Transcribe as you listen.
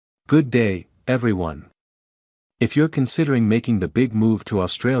Good day, everyone. If you're considering making the big move to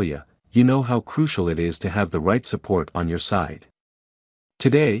Australia, you know how crucial it is to have the right support on your side.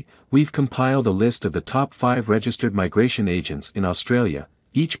 Today, we've compiled a list of the top 5 registered migration agents in Australia,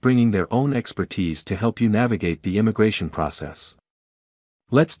 each bringing their own expertise to help you navigate the immigration process.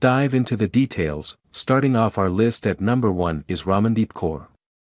 Let's dive into the details. Starting off our list at number 1 is Ramandeep Kaur.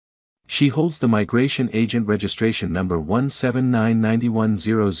 She holds the migration agent registration number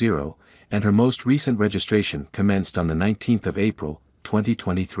 1799100, and her most recent registration commenced on the 19th of April,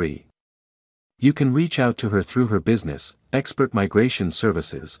 2023. You can reach out to her through her business, Expert Migration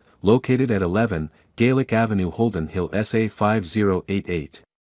Services, located at 11, Gaelic Avenue, Holden Hill, SA 5088.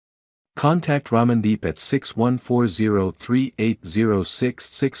 Contact Ramandeep at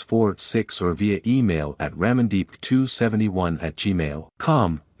 6140380646 or via email at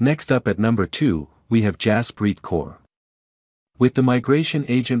ramandeep271@gmail.com. Next up at number 2, we have Jaspreet Kaur. With the migration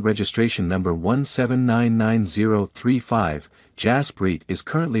agent registration number 1799035, Jaspreet is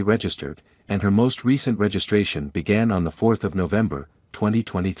currently registered, and her most recent registration began on the 4th of November,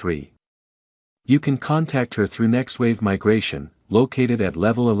 2023. You can contact her through Nextwave Migration, located at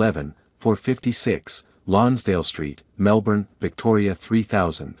level 11, 456, Lonsdale Street, Melbourne, Victoria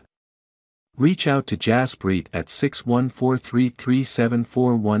 3000. Reach out to Jaspreet at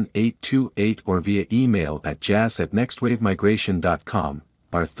 614337418828 or via email at jas@nextwavemigration.com.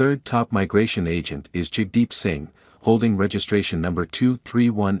 Our third top migration agent is Jagdeep Singh, holding registration number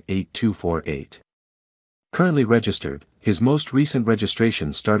 2318248. Currently registered, his most recent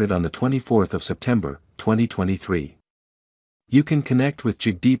registration started on the 24th of September, 2023. You can connect with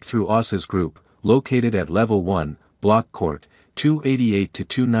Jagdeep through Ossa's Group, located at Level 1, Block Court, 288 to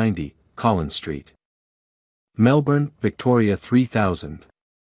 290, Collins Street, Melbourne, Victoria 3000.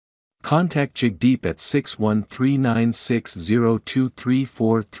 Contact Jagdeep at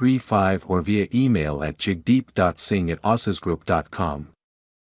 613960233435 or via email at jagdeep.singh@ossasgroup.com.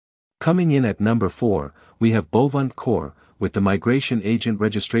 Coming in at number 4, we have Balwant Kaur, with the migration agent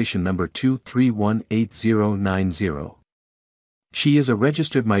registration number 2318090. She is a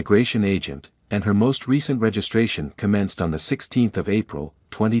registered migration agent, and her most recent registration commenced on the 16th of April,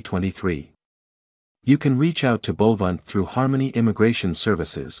 2023. You can reach out to Balwant through Harmony Immigration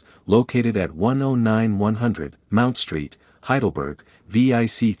Services, located at 109100 Mount Street, Heidelberg,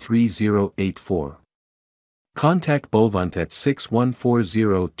 VIC 3084. Contact Balwant at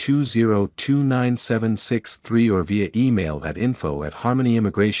 614020297663 or via email at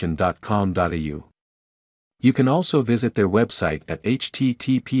info@harmonyimmigration.com.au. You can also visit their website at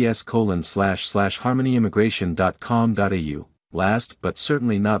https://harmonyimmigration.com.au. Last but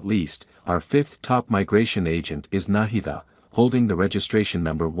certainly not least, our fifth top migration agent is Nahida, holding the registration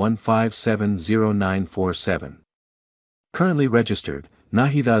number 1570947. Currently registered,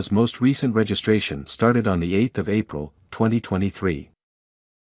 Nahida's most recent registration started on the 8th of April, 2023.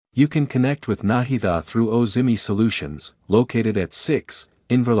 You can connect with Nahida through Ozimi Solutions, located at 6,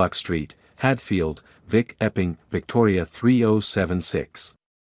 Inverloch Street, Hadfield, Vic Epping, Victoria 3076.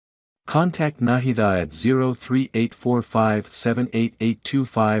 Contact Nahida at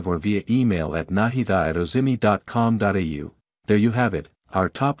 0384578825 or via email at nahida@ozimi.com.au. There you have it, our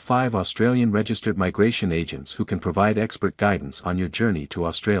top 5 Australian registered migration agents who can provide expert guidance on your journey to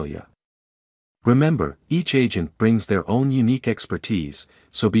Australia. Remember, each agent brings their own unique expertise,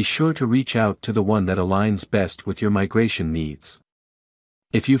 so be sure to reach out to the one that aligns best with your migration needs.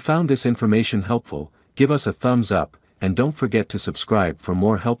 If you found this information helpful, give us a thumbs up, and don't forget to subscribe for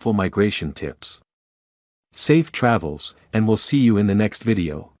more helpful migration tips. Safe travels, and we'll see you in the next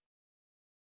video.